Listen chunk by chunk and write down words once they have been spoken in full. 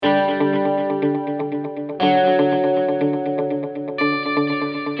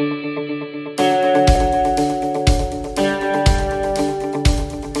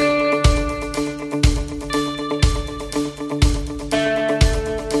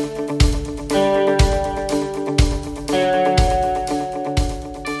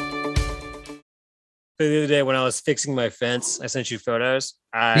the other day when I was fixing my fence. I sent you photos.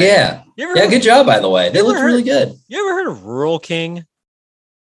 Yeah. Good job, by the way. They look really good. You ever heard of Rural King?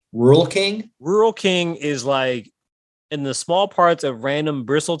 Rural King? Rural King is like in the small parts of random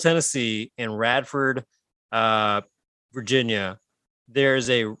Bristol, Tennessee, and Radford, Virginia. There's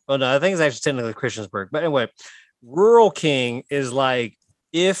I think it's actually technically Christiansburg. But anyway, Rural King is like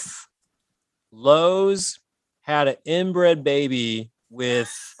if Lowe's had an inbred baby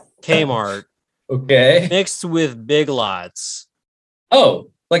with Kmart. Okay. Mixed with Big Lots.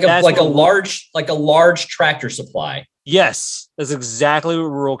 Oh, like a large Tractor Supply. Yes, that's exactly what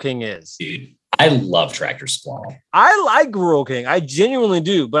Rural King is. Dude, I love Tractor Supply. I like Rural King. I genuinely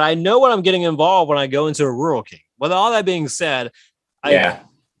do, but I know what I'm getting involved when I go into a Rural King. With all that being said,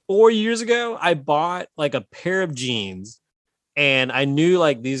 4 years ago, I bought like a pair of jeans, and I knew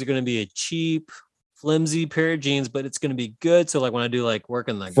like these are going to be a cheap, flimsy pair of jeans, but it's going to be good. So like when I do like work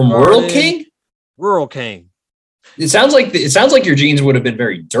in the from Rural King. Rural King. It sounds like your jeans would have been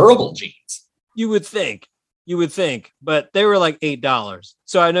very durable jeans. You would think, but they were like $8.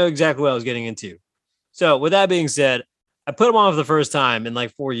 So I know exactly what I was getting into. So with that being said, I put them on for the first time in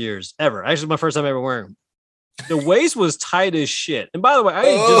like 4 years ever. Actually, my first time ever wearing them. The waist was tight as shit. And by the way, I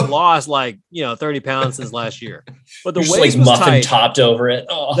just lost 30 pounds since last year. But the waist like was muffin tight. Topped over it.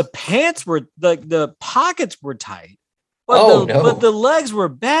 Oh. The pants were the pockets were tight. But but the legs were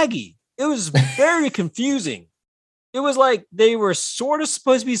baggy. It was very confusing. It was like they were sort of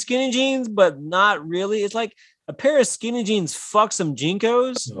supposed to be skinny jeans, but not really. It's like a pair of skinny jeans fuck some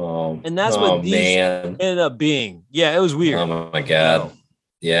Jinkos. And that's what these ended up being. Yeah, it was weird. Oh my God.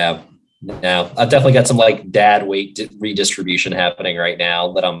 Yeah. Now I've definitely got some like dad weight redistribution happening right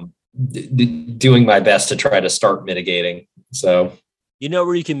now that I'm doing my best to try to start mitigating. So, you know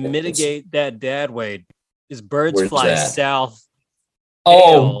where you can mitigate that dad weight is Birds Fly South.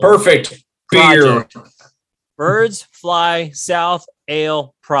 Oh, perfect. Beer. Birds Fly South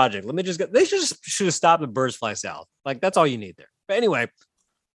Ale Project. Let me just they should have stopped at Birds Fly South. Like that's all you need there. But anyway,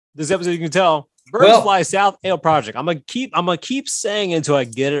 this episode you can tell Birds Fly South Ale Project. I'm gonna keep saying it until I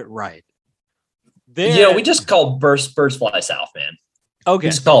get it right. We just called Birds Fly South, man. Okay.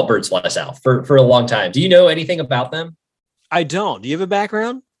 We just call it Birds Fly South for a long time. Do you know anything about them? I don't. Do you have a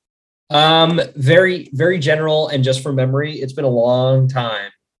background? Very, very general and just from memory. It's been a long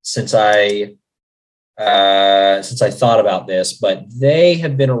time since I thought about this, but they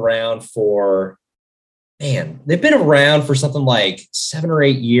have been around for something like 7 or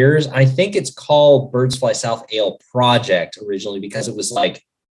 8 years. I think it's called Birds Fly South Ale Project originally because it was like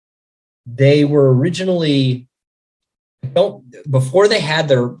they were originally before they had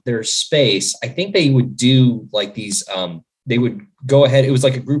their space. I think they would do like these. They would go ahead. It was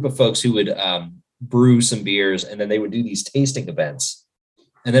like a group of folks who would brew some beers, and then they would do these tasting events.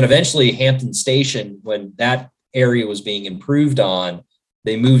 And then eventually Hampton Station, when that area was being improved on,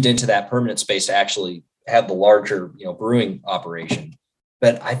 they moved into that permanent space to actually have the larger, brewing operation.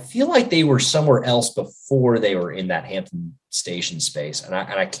 But I feel like they were somewhere else before they were in that Hampton Station space. And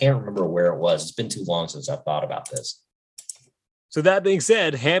I can't remember where it was. It's been too long since I've thought about this. So that being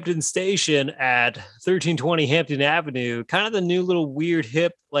said, Hampton Station at 1320 Hampton Avenue, kind of the new little weird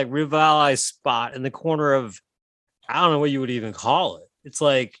hip, like revitalized spot in the corner of, I don't know what you would even call it. It's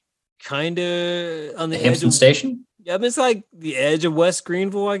like kind of on the edge Hampton Station. Yeah, I mean, it's like the edge of West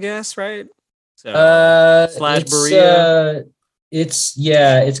Greenville, I guess, right? So slash Berea. It's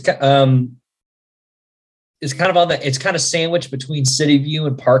kind of sandwiched between City View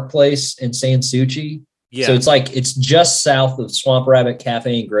and Park Place and Sanssouci. Yeah. So it's just south of Swamp Rabbit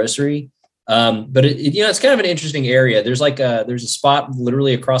Cafe and Grocery. But it's kind of an interesting area. There's a spot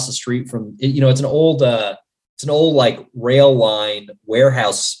literally across the street from it. It's an old like rail line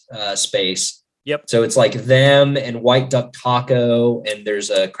warehouse space. Yep. So it's like them and White Duck Taco, and there's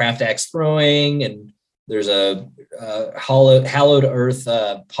a Craft Axe Throwing, and there's a Hallowed Earth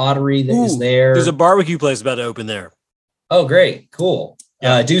pottery that is there. There's a barbecue place about to open there. Oh, great. Cool.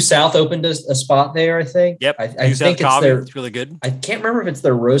 Yep. Due South opened a spot there, I think. Yep. I think it's really good. I can't remember if it's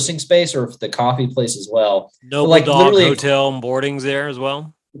their roasting space or if the coffee place as well. Noble Dog Hotel and Boardings there as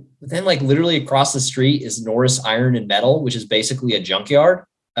well. But then literally across the street is Norris Iron and Metal, which is basically a junkyard.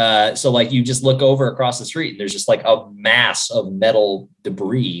 So you just look over across the street and there's just a mass of metal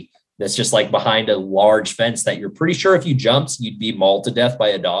debris that's just behind a large fence that you're pretty sure if you jumped, you'd be mauled to death by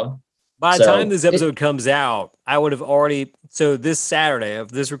a dog. By the time this episode comes out, I would have already. So this Saturday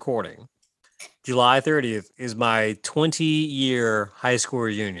of this recording, July 30th, is my 20-year high school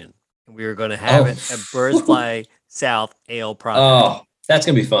reunion. We are going to have it at Birds Fly South Ale Project. Oh, that's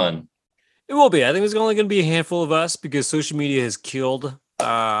going to be fun. It will be. I think there's only going to be a handful of us because social media has killed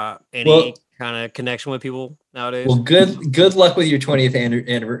any kind of connection with people nowadays. Well, good luck with your 20th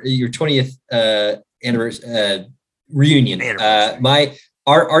anniversary reunion.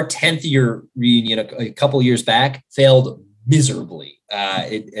 Our 10th year reunion a couple years back failed miserably.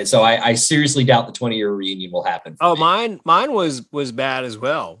 So I seriously doubt the 20-year reunion will happen. Oh, mine was bad as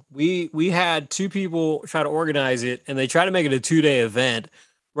well. We had two people try to organize it, and they tried to make it a 2-day event.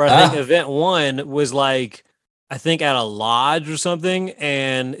 Where I think event one was like, I think at a lodge or something,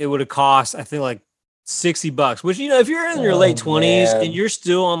 and it would have cost, I think, like $60, which, if you're in your late 20s and you're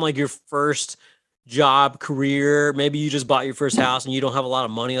still on like your first job career, maybe you just bought your first house and you don't have a lot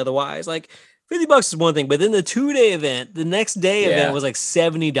of money otherwise, like $50 is one thing, but then the 2-day event, the next day event was like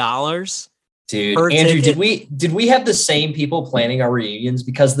 $70. Dude, Andrew, did we have the same people planning our reunions?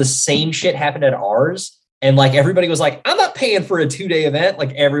 Because the same shit happened at ours. And like everybody was like, I'm not paying for a 2-day event.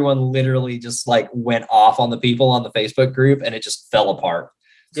 Like everyone literally just like went off on the people on the Facebook group and it just fell apart.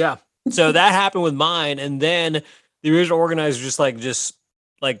 Yeah. So that happened with mine. And then the original organizer just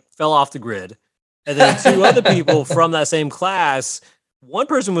fell off the grid. And then two other people from that same class, one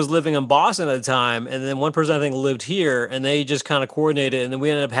person was living in Boston at the time. And then one person I think lived here, and they just kind of coordinated. And then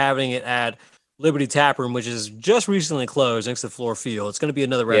we ended up having it at Liberty Tap Room, which is just recently closed next to the Floor Field. It's going to be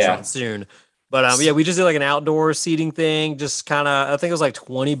another restaurant soon. But we just did like an outdoor seating thing, just kind of, I think it was like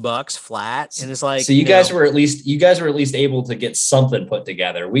 $20 flat. And it's like, so you guys were at least able to get something put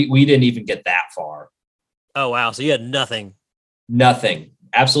together. We didn't even get that far. Oh, wow. So you had nothing. Nothing.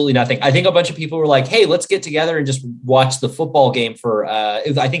 Absolutely nothing. I think a bunch of people were like, hey, let's get together and just watch the football game for,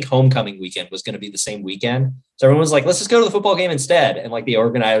 I think homecoming weekend was going to be the same weekend. So everyone was like, let's just go to the football game instead. And like the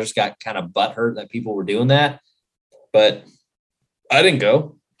organizers got kind of butthurt that people were doing that. But I didn't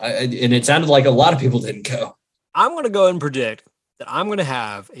go. And it sounded like a lot of people didn't go. I'm going to go and predict that I'm going to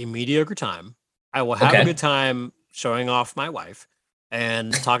have a mediocre time. I will have a good time showing off my wife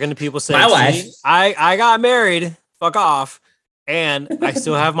and talking to people saying, my wife. I got married. Fuck off. And I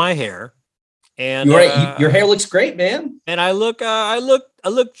still have my hair. And your hair looks great, man. And I look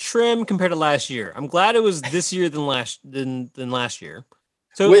trim compared to last year. I'm glad it was this year than last year.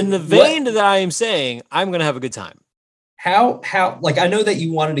 So in the vein that I am saying, I'm going to have a good time. How like, I know that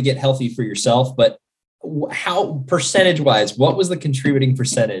you wanted to get healthy for yourself, but how percentage wise, what was the contributing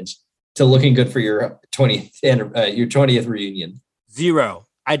percentage to looking good for your 20th reunion? 0.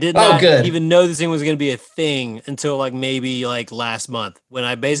 I did not even know this thing was going to be a thing until like maybe like last month, when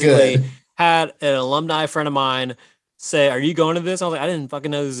I basically had an alumni friend of mine say, are you going to this? I was like, I didn't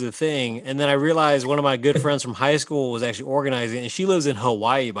fucking know this is a thing. And then I realized one of my good friends from high school was actually organizing it. And she lives in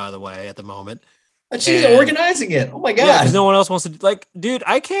Hawaii, by the way, at the moment. But she's organizing it. Oh my God. Yeah, because no one else wants to, like, dude,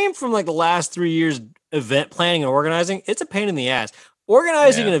 I came from like the last 3 years event planning and organizing. It's a pain in the ass.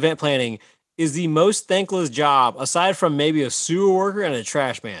 Organizing and event planning is the most thankless job, aside from maybe a sewer worker and a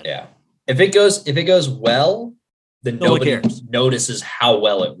trash man. Yeah. If it goes well, then nobody notices how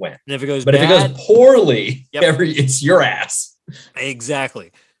well it went. And if it goes if it goes poorly, it's your ass.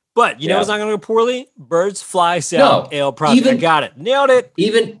 Exactly. But you know what's not going to go poorly? Birds Fly South Ale Project. I got it. Nailed it.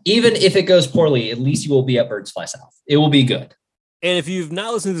 Even if it goes poorly, at least you will be at Birds Fly South. It will be good. And if you've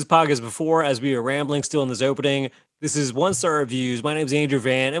not listened to this podcast before, as we are rambling still in this opening, this is 1-Star Reviews. My name is Andrew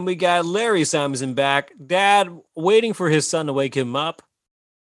Van, and we got Larry Simonson back. Dad waiting for his son to wake him up.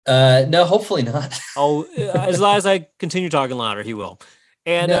 No, hopefully not. As long as I continue talking louder, he will.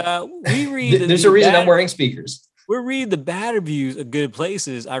 And we read. There's a reason I'm wearing speakers. We read the bad reviews of good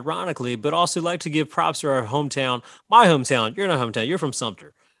places, ironically, but also like to give props to our hometown. My hometown. You're not hometown. You're from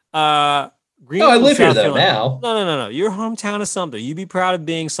Sumter. I live here though now. No. Your hometown is Sumter. You be proud of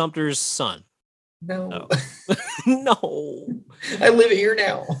being Sumter's son. No. No. I live here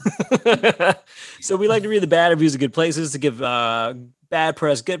now. So we like to read the bad reviews of good places to give bad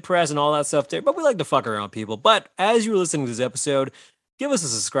press, good press, and all that stuff there. But we like to fuck around people. But as you were listening to this episode, give us a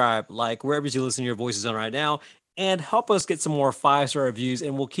subscribe, like wherever you listen to your voices on right now, and help us get some more 5-star reviews.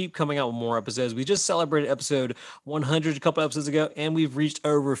 And we'll keep coming out with more episodes. We just celebrated episode 100 a couple episodes ago, and we've reached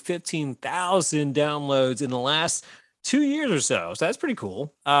over 15,000 downloads in the last 2 years or so. So that's pretty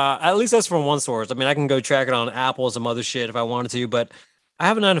cool. At least that's from one source. I mean, I can go track it on Apple and some other shit if I wanted to, but I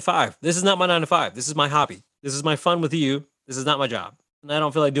have a 9-to-5. This is not my 9-to-5. This is my hobby. This is my fun with you. This is not my job. And I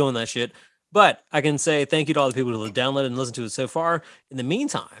don't feel like doing that shit. But I can say thank you to all the people who have downloaded and listened to it so far. In the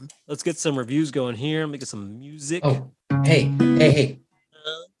meantime, let's get some reviews going here. Let me get some music. Oh, hey.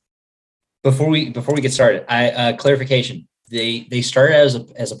 Before we get started, clarification. They started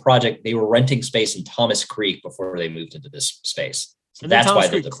as a project. They were renting space in Thomas Creek before they moved into this space. So and that's Thomas why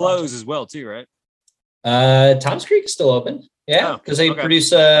Creek closed as well, too, right? Thomas Creek is still open. Yeah, because they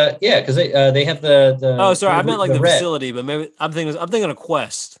produce. Because they have the. Oh, sorry, I meant like the facility, but maybe I'm thinking of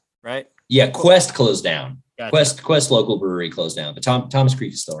Quest, right? Yeah, Quest closed down. Gotcha. Quest local brewery closed down, but Thomas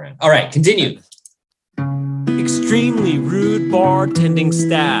Creek is still around. All right, continue. Extremely rude bartending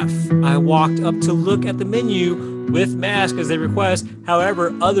staff. I walked up to look at the menu with mask as they request.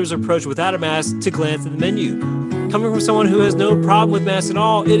 However, others approach without a mask to glance at the menu. Coming from someone who has no problem with masks at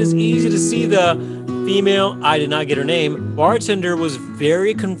all, it is easy to see the female, I did not get her name, bartender was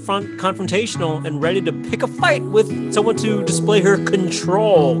very confrontational and ready to pick a fight with someone to display her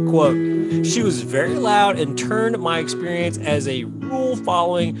control, quote. She was very loud and turned my experience as a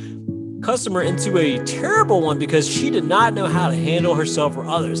rule-following customer into a terrible one because she did not know how to handle herself or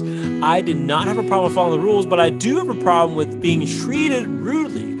others. I did not have a problem following the rules, but I do have a problem with being treated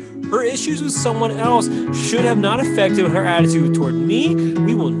rudely. Her issues with someone else should have not affected her attitude toward me.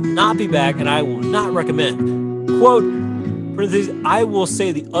 We will not be back, and I will not recommend. Quote, parentheses, I will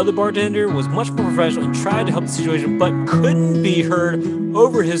say the other bartender was much more professional and tried to help the situation, but couldn't be heard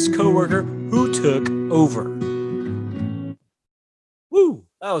over his coworker who took over. Woo,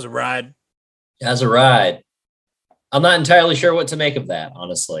 that was a ride. As a ride. I'm not entirely sure what to make of that,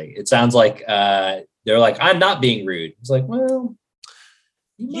 honestly. It sounds like they're like, I'm not being rude. It's like, well,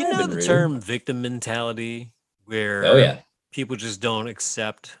 you know the term victim mentality, where people just don't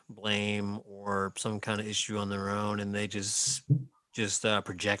accept blame or some kind of issue on their own, and they just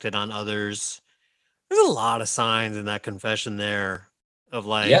project it on others. There's a lot of signs in that confession there of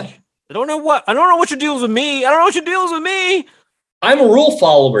like, I don't know what your deal is with me. I don't know what your deal is with me. I'm a rule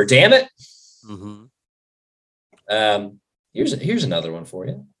follower, damn it. Mm-hmm. Here's another one for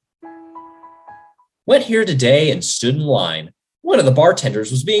you. Went here today and stood in line. One of the bartenders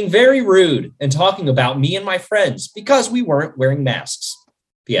was being very rude and talking about me and my friends because we weren't wearing masks.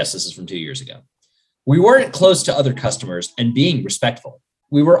 P.S. This is from 2 years ago. We weren't close to other customers and being respectful.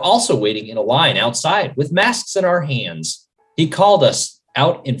 We were also waiting in a line outside with masks in our hands. He called us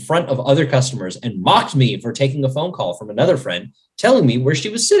out in front of other customers and mocked me for taking a phone call from another friend telling me where she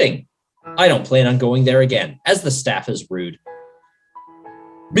was sitting. I don't plan on going there again, as the staff is rude.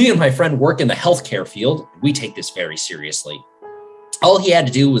 Me and my friend work in the healthcare field. We take this very seriously. All he had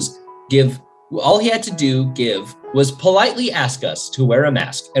to do was politely ask us to wear a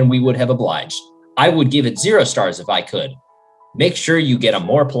mask, and we would have obliged. I would give it 0 stars if I could. Make sure you get a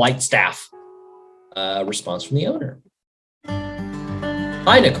more polite staff. Response from the owner.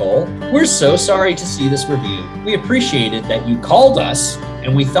 Hi, Nicole. We're so sorry to see this review. We appreciated that you called us,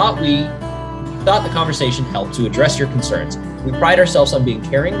 and we thought the conversation helped to address your concerns. We pride ourselves on being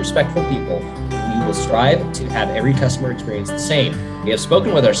caring, respectful people. We will strive to have every customer experience the same. We have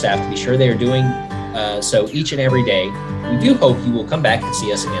spoken with our staff to be sure they are doing so each and every day. We do hope you will come back and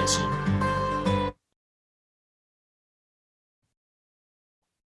see us again soon.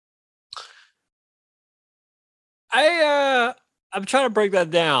 I'm trying to break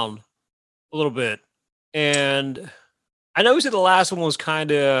that down a little bit. And I know we said the last one was kind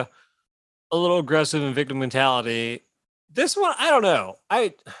of a little aggressive and victim mentality. This one, I don't know.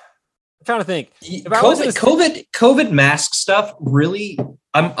 I'm trying to think. COVID mask stuff, really,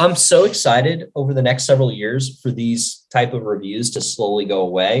 I'm so excited over the next several years for these type of reviews to slowly go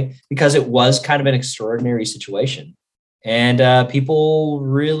away, because it was kind of an extraordinary situation. And people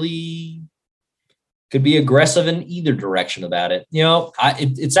really could be aggressive in either direction about it. You know,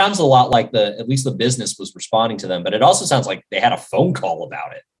 it sounds a lot like at least the business was responding to them, but it also sounds like they had a phone call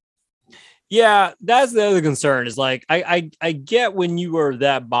about it. Yeah, that's the other concern is like, I get when you are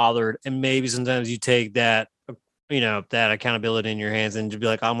that bothered, and maybe sometimes you take that, that accountability in your hands and just be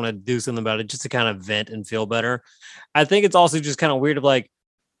like, I'm going to do something about it just to kind of vent and feel better. I think it's also just kind of weird of like,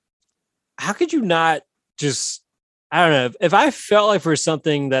 how could you not just, I don't know, if I felt like for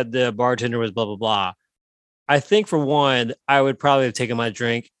something that the bartender was blah, blah, blah, I think for one, I would probably have taken my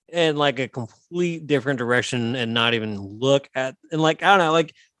drink in like a complete different direction and not even look at, and like, I don't know,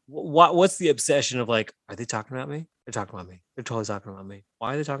 like what's the obsession of like, are they talking about me? They're talking about me. They're totally talking about me.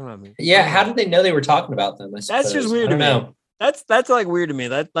 Why are they talking about me? Yeah. How did they know they were talking about them? That's just weird to me. That's like weird to me.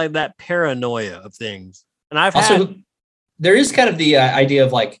 That's like that paranoia of things. And there is kind of the idea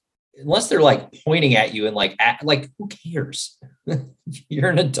of like, unless they're like pointing at you and like who cares? You're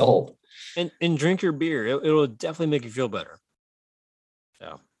an adult. And drink your beer. It will definitely make you feel better.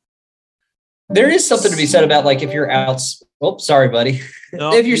 So there is something to be said about like if you're out. Oh, sorry, buddy.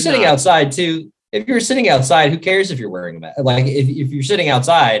 No, if you're sitting outside too, if you're sitting outside, who cares if you're wearing a mask? Like if you're sitting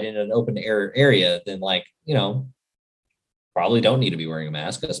outside in an open air area, then like, probably don't need to be wearing a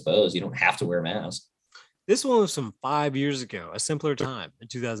mask. I suppose you don't have to wear a mask. This one was from 5 years ago, a simpler time in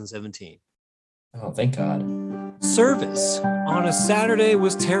 2017. Oh, thank God. Service on a Saturday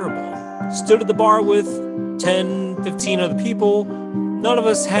was terrible. Stood at the bar with 10, 15 other people. None of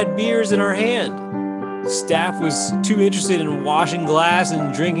us had beers in our hand. Staff was too interested in washing glass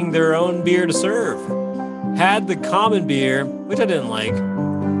and drinking their own beer to serve. Had the common beer, which I didn't like.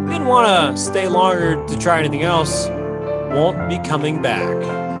 Didn't want to stay longer to try anything else. Won't be coming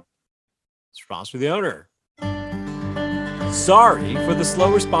back. Response from the owner. Sorry for the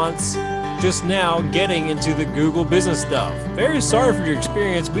slow response. Just now getting into the Google business stuff. Very sorry for your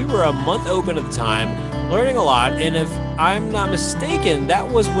experience. We were a month open at the time, learning a lot. And if I'm not mistaken, that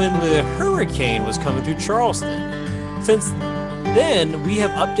was when the hurricane was coming through Charleston. Since then, we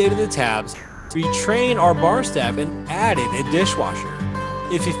have updated the tabs, retrained our bar staff, and added a dishwasher.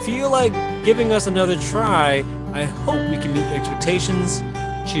 If you feel like giving us another try, I hope we can meet expectations.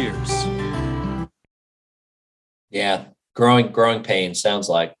 Cheers. Yeah, growing pain sounds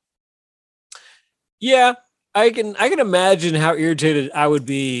like. Yeah, I can imagine how irritated I would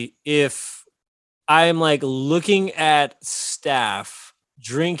be if I'm like looking at staff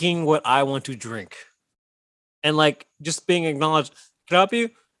drinking what I want to drink and like just being acknowledged. Can I help you?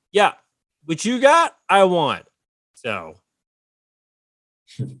 Yeah. What you got, I want. So,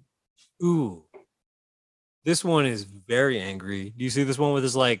 ooh, this one is very angry. Do you see this one with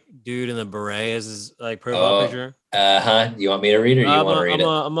this like dude in the beret as his like profile picture? You want me to read it, or you want to read it?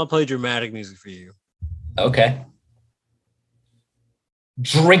 I'm gonna play dramatic music for you. Okay.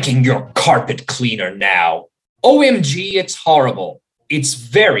 Drinking your carpet cleaner now. OMG, it's horrible. It's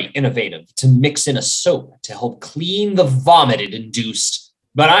very innovative to mix in a soap to help clean the vomit it induced.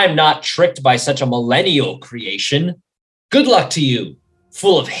 But I'm not tricked by such a millennial creation. Good luck to you.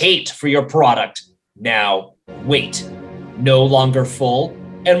 Full of hate for your product. Now, wait. No longer full,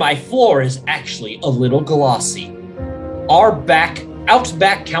 and my floor is actually a little glossy. Out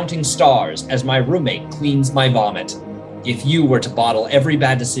back counting stars as my roommate cleans my vomit. If you were to bottle every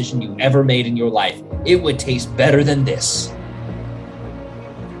bad decision you ever made in your life, it would taste better than this.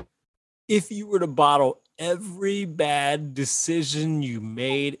 If you were to bottle every bad decision you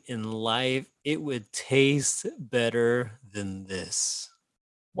made in life, it would taste better than this.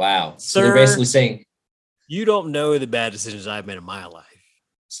 Wow. Sir, so they're basically saying, you don't know the bad decisions I've made in my life.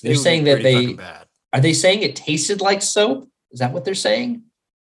 So they're saying that are they saying it tasted like soap? Is that what they're saying?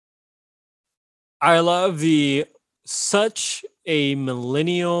 I love such a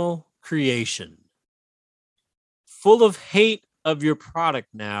millennial creation. Full of hate of your product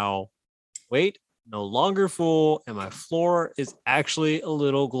now. Wait, no longer full, and my floor is actually a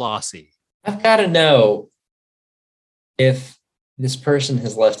little glossy. I've got to know if this person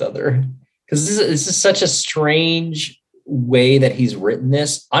has left other, because this is such a strange way that he's written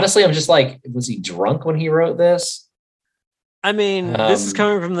this. Honestly, I'm just like, was he drunk when he wrote this? I mean, this is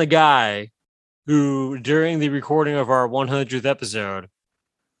coming from the guy who, during the recording of our 100th episode,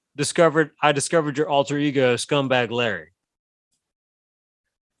 I discovered your alter ego, Scumbag Larry.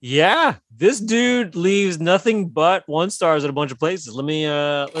 Yeah, this dude leaves nothing but 1 stars at a bunch of places.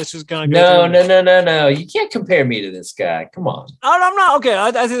 Let's just kind of go. No. You can't compare me to this guy. Come on. I'm not. Okay,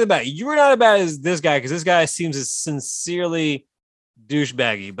 I take that back. You were not as bad as this guy, because this guy seems as sincerely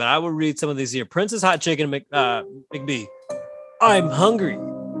douchebaggy. But I will read some of these here. Princess Hot Chicken McB. I'm hungry.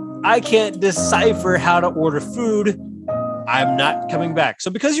 I can't decipher how to order food. I'm not coming back.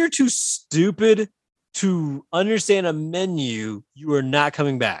 So because you're too stupid to understand a menu, you are not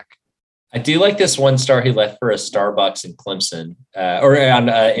coming back. I do like this 1 star he left for a Starbucks in Clemson,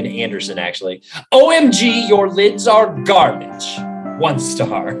 in Anderson, actually. OMG, your lids are garbage. 1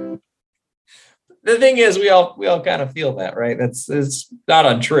 star. The thing is, we all kind of feel that, right? It's not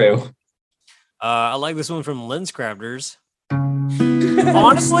untrue. I like this one from Lens Crafters.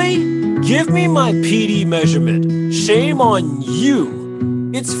 Honestly, give me my PD measurement. Shame on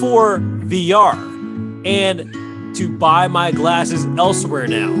you. It's for VR and to buy my glasses elsewhere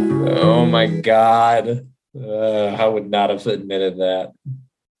now. Oh my God. I would not have admitted that.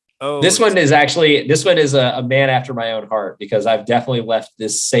 Oh, this one is a man after my own heart, because I've definitely left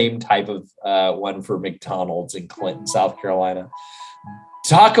this same type of one for McDonald's in Clinton, South Carolina.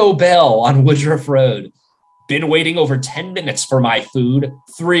 Taco Bell on Woodruff Road. Been waiting over 10 minutes for my food.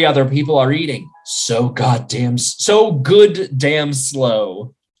 3 other people are eating. So good damn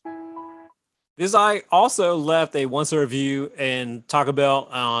slow. This guy also left a 1-star review in Taco Bell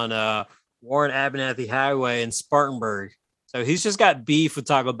on Warren Abernathy Highway in Spartanburg. So he's just got beef with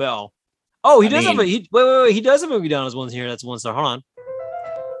Taco Bell. Oh, he does have a McDonald's one here. That's 1 star. Hold on.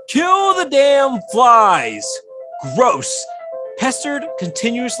 Kill the damn flies. Gross. Pestered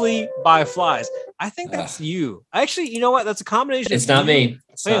continuously by flies. I think that's you. Actually, you know what? That's a combination. It's not me.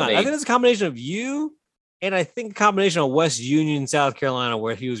 I think it's a combination of you, and I think a combination of West Union, South Carolina,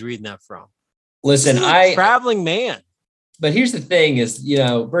 where he was reading that from. Listen, traveling man. But here's the thing: is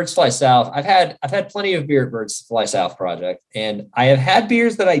Birds Fly South. I've had plenty of beer at Birds Fly South Project, and I have had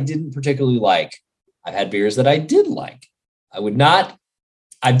beers that I didn't particularly like. I've had beers that I did like. I would not.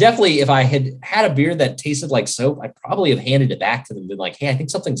 I definitely, if I had a beer that tasted like soap, I'd probably have handed it back to them and been like, "Hey, I think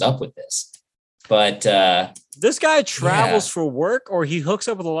something's up with this." But this guy travels for work, or he hooks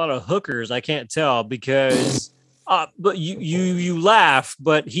up with a lot of hookers. I can't tell because. But you laugh,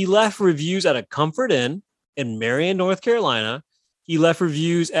 but he left reviews at a Comfort Inn in Marion, North Carolina. He left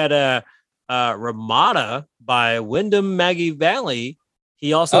reviews at a Ramada by Wyndham Maggie Valley.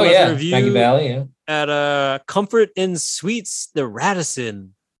 He also left a review Maggie Valley, at a Comfort Inn Suites, the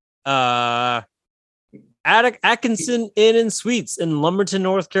Radisson. Atkinson Inn and Suites in Lumberton,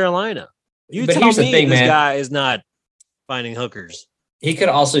 North Carolina. You tell me this guy is not finding hookers. He could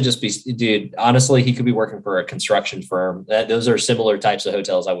also just be, dude, honestly, he could be working for a construction firm. Those are similar types of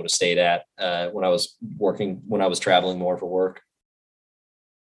hotels I would have stayed at when I was traveling more for work.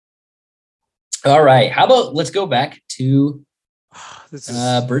 All right. How about let's go back to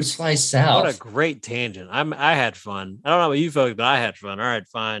Birds Fly South. What a great tangent. I had fun. I don't know about you folks, but I had fun. All right,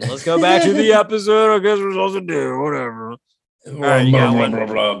 fine. Let's go back to the episode. I guess we're supposed to do whatever. All right, you got one.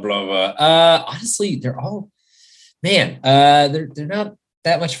 Blah, blah, blah. Honestly, they're all... Man, they're not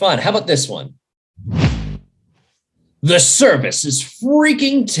that much fun. How about this one? The service is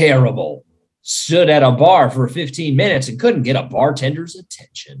freaking terrible. Stood at a bar for 15 minutes and couldn't get a bartender's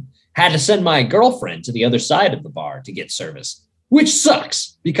attention. Had to send my girlfriend to the other side of the bar to get service, which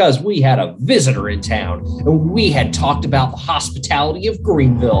sucks because we had a visitor in town and we had talked about the hospitality of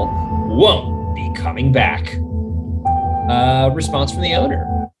Greenville. Won't be coming back. Response from the owner.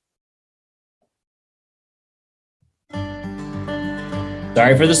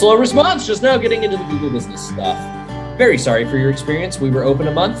 Sorry for the slow response. Just now getting into the Google business stuff. Very sorry for your experience. We were open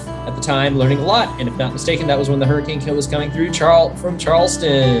a month at the time, learning a lot. And if not mistaken, that was when the hurricane kill was coming through from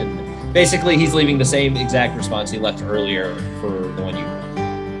Charleston. Basically, he's leaving the same exact response he left earlier for the one you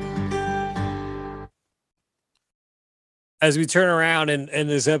heard. As we turn around in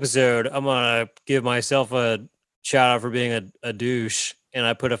this episode, I'm going to give myself a shout out for being a douche. And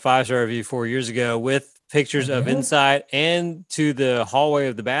I put a 5-star review 4 years ago with pictures of inside and to the hallway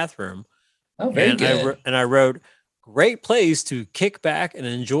of the bathroom. Oh, very good. I wrote, great place to kick back and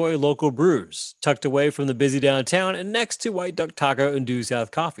enjoy local brews, tucked away from the busy downtown and next to White Duck Taco and Due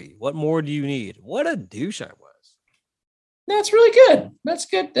South Coffee. What more do you need? What a douche I was. That's really good. That's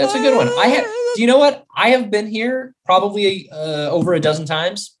good. That's a good one. Do you know what? I have been here probably over a dozen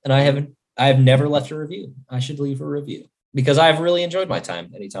times and I have never left a review. I should leave a review because I've really enjoyed my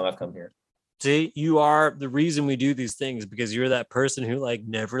time anytime I've come here. See, you are the reason we do these things because you're that person who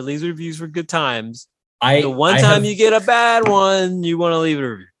never leaves reviews for good times. The one time you get a bad one, you want to leave a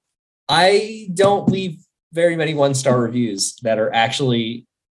review. I don't leave very many 1-star reviews that are actually.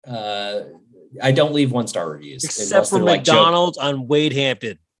 I don't leave 1-star reviews except for McDonald's on Wade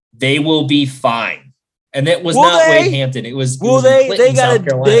Hampton. They will be fine, and it was not Wade Hampton. It was.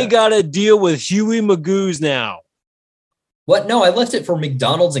 They got to deal with Huey Magoo's now. What? No, I left it for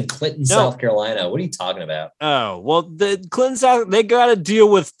McDonald's in Clinton, South Carolina. What are you talking about? Oh, well, the Clinton, South, they got to deal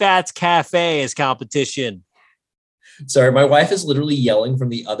with Fats Cafe as competition. Sorry, my wife is literally yelling from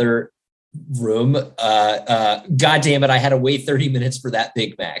the other room. God damn it, I had to wait 30 minutes for that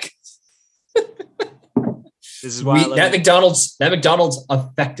Big Mac. This is why that McDonald's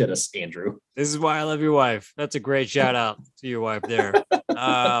affected us, Andrew. This is why I love your wife. That's a great shout out to your wife there.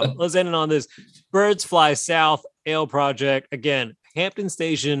 Let's end it on this. Birds Fly South Ale Project. Again, Hampton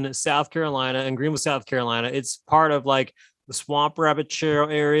Station, South Carolina, and Greenville, South Carolina. It's part of the Swamp Rabbit Trail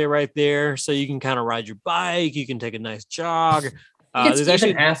area right there. So you can kind of ride your bike. You can take a nice jog.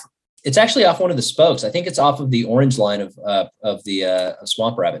 It's actually off one of the spokes. I think it's off of the orange line of the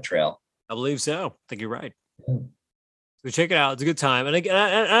Swamp Rabbit Trail. I believe so. I think you're right. Yeah. So check it out. It's a good time. And again,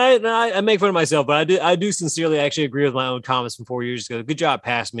 I make fun of myself, but I do sincerely actually agree with my own comments from 4 years ago. Good job,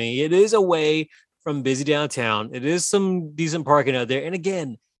 past me. It is away from busy downtown. It is some decent parking out there. And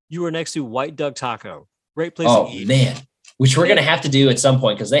again, you are next to White Duck Taco. Great place to eat. Oh, man. Which we're going to have to do at some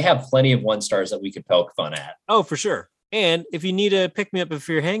point because they have plenty of 1-stars that we could poke fun at. Oh, for sure. And if you need a pick-me-up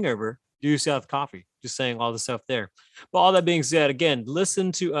for your hangover, Due South Coffee. Just saying all the stuff there. But all that being said, again,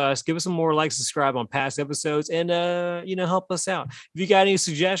 listen to us. Give us some more likes, subscribe on past episodes, and help us out. If you got any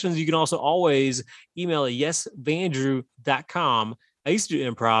suggestions, you can also always email at yesvandrew.com. I used to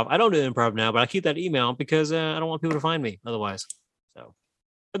do improv. I don't do improv now, but I keep that email because I don't want people to find me otherwise. So,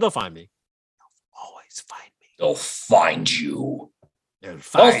 but they'll find me. They'll always find me. They'll find you. They'll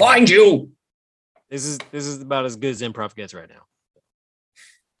find you. This is about as good as improv gets right now.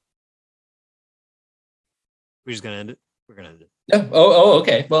 We're just gonna end it. we're gonna end it.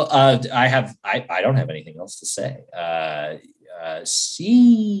 Okay. Well, I don't have anything else to say.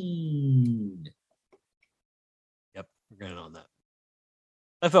 Scene. Yep, we're gonna end on that.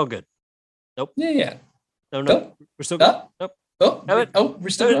 That felt good. Nope. Yeah. No. Go. We're still good. Nope. We're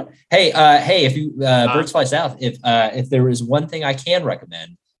still good. Hey, if you Birds Fly South, if there is one thing I can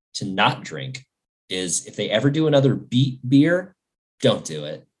recommend to not drink is if they ever do another beet beer, don't do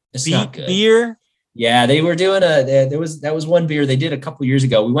it. It's not good. Beer? Yeah, they were doing that was one beer they did a couple years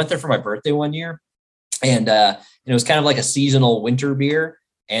ago. We went there for my birthday one year, and it was kind of like a seasonal winter beer,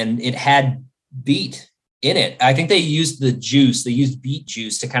 and it had beet in it. I think they used the juice. They used beet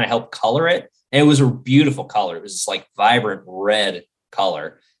juice to kind of help color it. And it was a beautiful color. It was this like vibrant red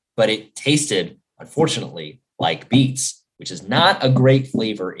color, but it tasted, unfortunately, like beets, which is not a great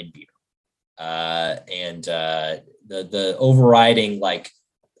flavor in beer. The overriding like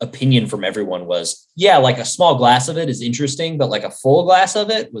opinion from everyone was, yeah, like a small glass of it is interesting, but like a full glass of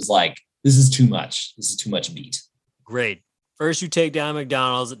it was like, this is too much. This is too much beet. Great. First you take down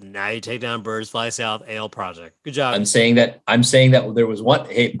McDonald's, now you take down Birds Fly South Ale Project. Good job. I'm saying that there was one.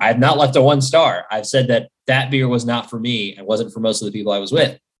 Hey, I have not left a 1 star. I've said that beer was not for me and wasn't for most of the people I was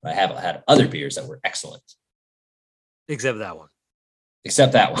with. But I have had other beers that were excellent. Except that one.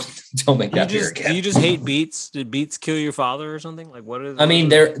 Don't make that beer again. Do you just hate beets? Did beets kill your father or something? Like what is? I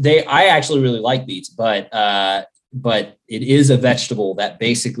mean, I actually really like beets, but it is a vegetable that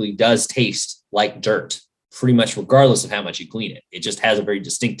basically does taste like dirt. Pretty much regardless of how much you clean it. It just has a very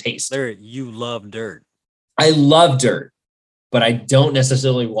distinct taste. You love dirt. I love dirt, but I don't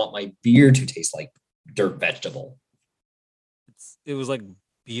necessarily want my beer to taste like dirt vegetable. It was like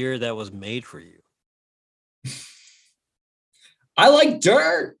beer that was made for you. I like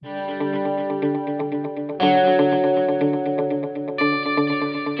dirt.